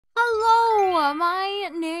my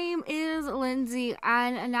name is Lindsay,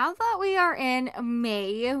 and now that we are in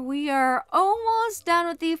May, we are almost done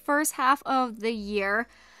with the first half of the year.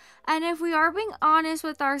 And if we are being honest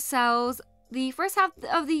with ourselves, the first half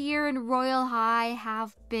of the year in Royal High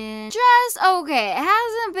have been just okay. It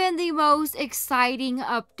hasn't been the most exciting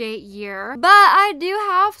update year, but I do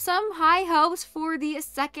have some high hopes for the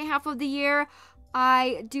second half of the year.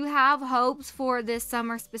 I do have hopes for this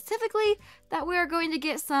summer specifically that we are going to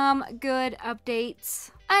get some good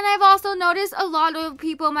updates. And I've also noticed a lot of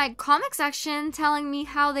people in my comment section telling me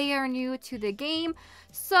how they are new to the game.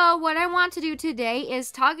 So what I want to do today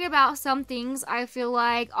is talk about some things I feel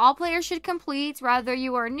like all players should complete, whether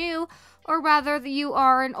you are new or rather you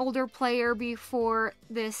are an older player before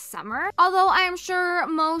this summer. Although I am sure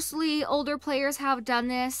mostly older players have done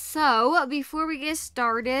this. So before we get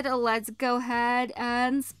started, let's go ahead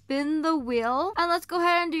and spin the wheel. And let's go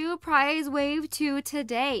ahead and do prize wave 2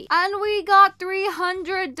 today. And we got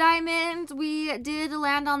 300 diamonds. We did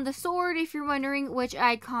land on the sword, if you're wondering which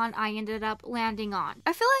icon I ended up landing on.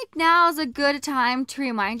 I feel like now is a good time to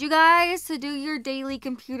remind you guys to do your daily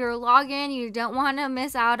computer login. You don't want to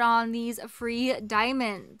miss out on these free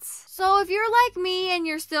diamonds. So if you're like me and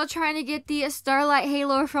you're still trying to get the Starlight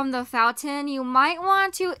Halo from the fountain, you might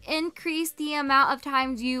want to increase the amount of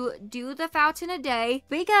times you do the fountain a day,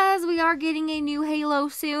 because we are getting a new Halo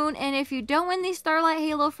soon, and if you don't win the Starlight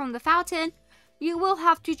Halo from the fountain, you will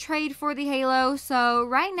have to trade for the Halo. So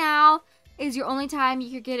right now is your only time you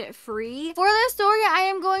could get it free. For this story, I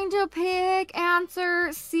am going to pick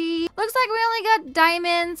answer C. Looks like we only got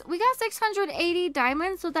diamonds. We got 680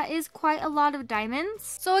 diamonds, so that is quite a lot of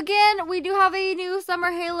diamonds. So again, we do have a new summer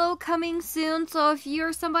halo coming soon. So if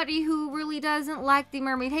you're somebody who really doesn't like the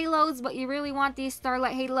mermaid halos, but you really want the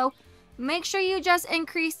starlight halo, make sure you just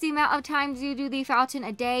increase the amount of times you do the fountain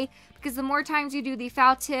a day, because the more times you do the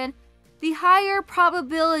fountain, the higher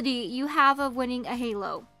probability you have of winning a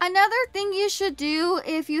halo. Another thing you should do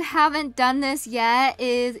if you haven't done this yet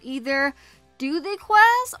is either do the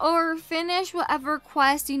quest or finish whatever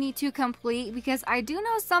quest you need to complete, because I do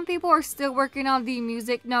know some people are still working on the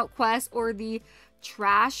music note quest or the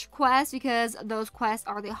trash quest, because those quests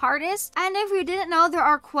are the hardest. And if you didn't know, there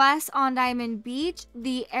are quests on Diamond Beach.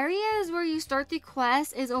 The areas where you start the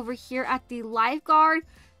quest is over here at the lifeguard.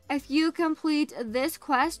 If you complete this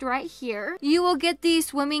quest right here, you will get these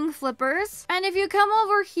swimming flippers. And if you come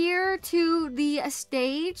over here to the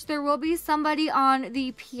stage, there will be somebody on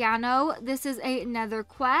the piano. This is another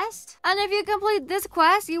quest. And if you complete this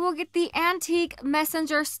quest, you will get the antique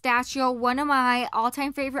messenger statue, one of my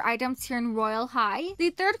all-time favorite items here in Royal High. The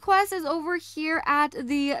third quest is over here at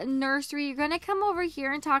the nursery. You're going to come over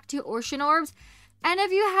here and talk to ocean orbs. And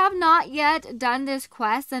if you have not yet done this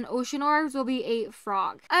quest, then ocean orbs will be a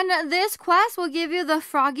frog. And this quest will give you the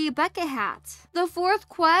froggy bucket hat. The fourth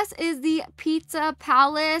quest is the pizza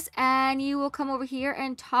palace, and you will come over here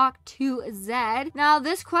and talk to Zed. Now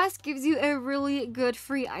this quest gives you a really good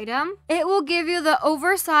free item. It will give you the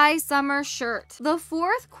oversized summer shirt. The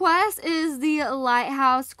fourth quest is the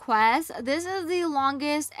lighthouse quest. This is the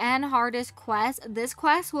longest and hardest quest. This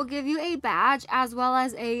quest will give you a badge as well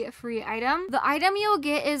as a free item. The item you'll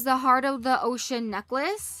get is the Heart of the Ocean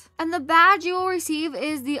necklace, and the badge you will receive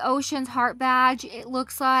is the Ocean's Heart badge. It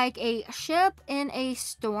looks like a ship in a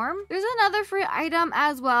storm. There's another free item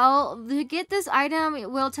as well. To get this item,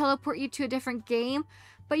 it will teleport you to a different game,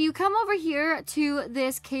 but you come over here to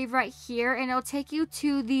this cave right here, and it'll take you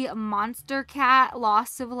to the Monster Cat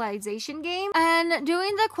Lost Civilization game. And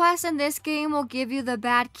doing the quest in this game will give you the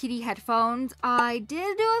Bad Kitty headphones. I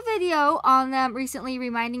did do a video on them recently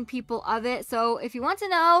reminding people of it, so if you want to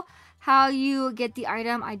know how you get the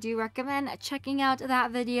item, I do recommend checking out that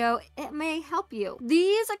video. It may help you.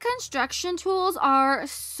 These construction tools are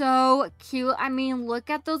so cute. I mean, look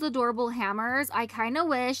at those adorable hammers. I kind of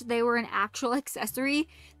wish they were an actual accessory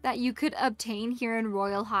that you could obtain here in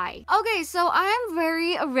Royal High. Okay, so I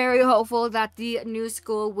am very hopeful that the new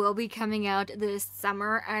school will be coming out this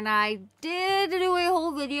summer, and I did do a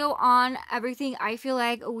whole video on everything I feel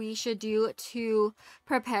like we should do to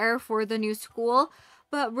prepare for the new school.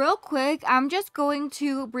 But real quick, I'm just going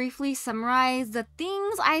to briefly summarize the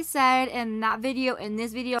things I said in that video, in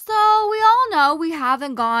this video. So we all know we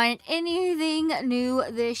haven't gotten anything new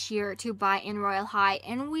this year to buy in Royal High,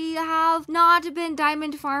 and we have not been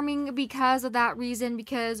diamond farming because of that reason,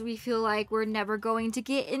 because we feel like we're never going to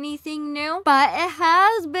get anything new. But it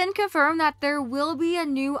has been confirmed that there will be a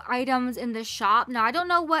new items in the shop. Now I don't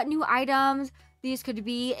know what new items these could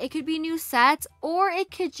be. It could be new sets, or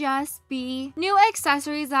it could just be new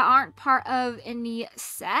accessories that aren't part of any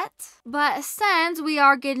set. But since we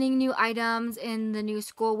are getting new items in the new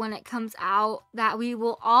school when it comes out that we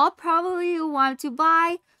will all probably want to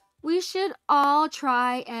buy, we should all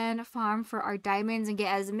try and farm for our diamonds and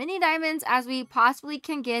get as many diamonds as we possibly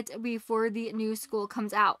can get before the new school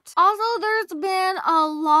comes out. Also, there's been a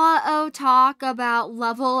lot of talk about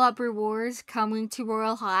level up rewards coming to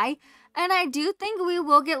Royal High, and I do think we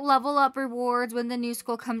will get level up rewards when the new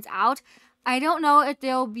school comes out. I don't know if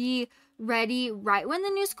they'll be ready right when the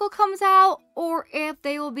new school comes out or if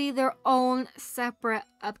they will be their own separate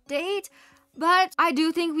update. But I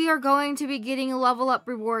do think we are going to be getting level up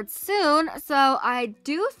rewards soon, so I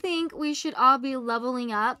do think we should all be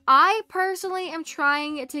leveling up. I personally am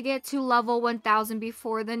trying to get to level 1000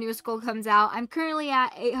 before the new school comes out. I'm currently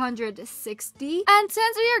at 860. And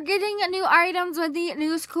since we are getting new items when the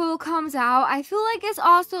new school comes out, I feel like it's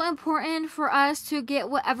also important for us to get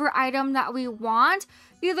whatever item that we want,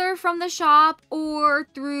 either from the shop or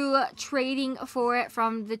through trading for it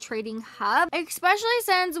from the trading hub, especially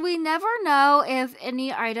since we never know if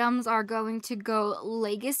any items are going to go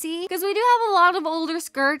legacy, because we do have a lot of older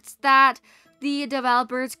skirts that the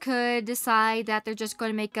developers could decide that they're just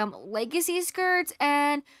going to make them legacy skirts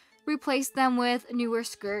and replace them with newer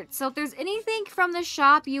skirts. So if there's anything from the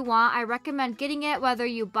shop you want, I recommend getting it, whether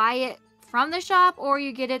you buy it from the shop or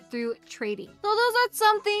you get it through trading. So those are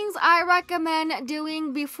some things I recommend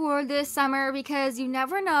doing before this summer, because you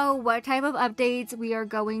never know what type of updates we are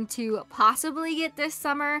going to possibly get this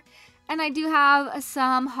summer. And I do have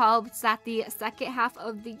some hopes that the second half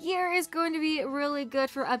of the year is going to be really good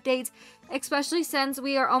for updates, especially since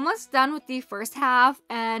we are almost done with the first half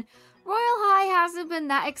and Royal High hasn't been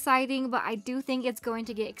that exciting, but I do think it's going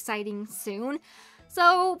to get exciting soon.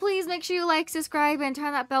 So please make sure you like, subscribe, and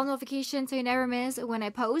turn that bell notification so you never miss when I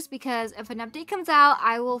post, because if an update comes out,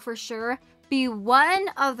 I will for sure be one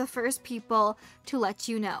of the first people to let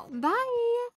you know. Bye!